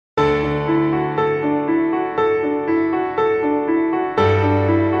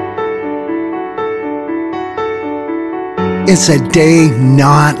It's a day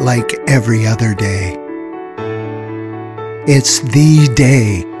not like every other day. It's the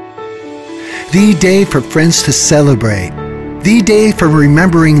day. The day for friends to celebrate. The day for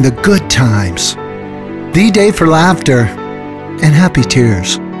remembering the good times. The day for laughter and happy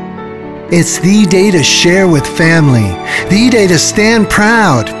tears. It's the day to share with family. The day to stand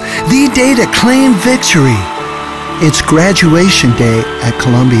proud. The day to claim victory. It's graduation day at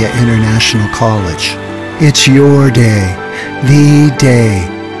Columbia International College. It's your day. The day.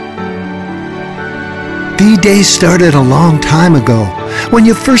 The day started a long time ago when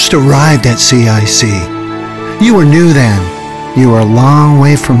you first arrived at CIC. You were new then. You were a long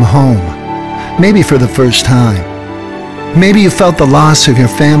way from home, maybe for the first time. Maybe you felt the loss of your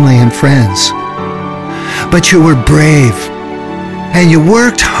family and friends. But you were brave, and you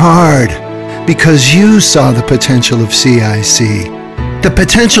worked hard because you saw the potential of CIC, the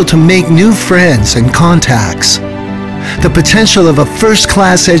potential to make new friends and contacts, the potential of a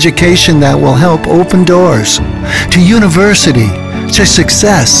first-class education that will help open doors to university, to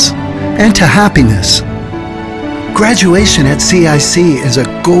success, and to happiness. Graduation at CIC is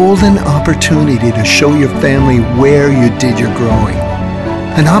a golden opportunity to show your family where you did your growing,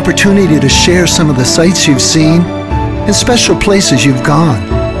 an opportunity to share some of the sights you've seen and special places you've gone.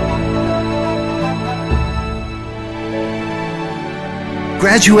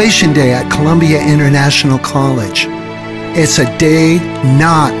 Graduation day at Columbia International College. It's a day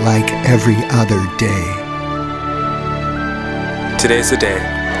not like every other day. Today's the day.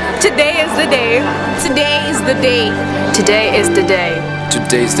 Today is the day. Today is the day. Today is the day.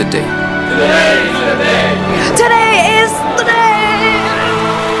 Today's the day. Today is the day. Today is the day.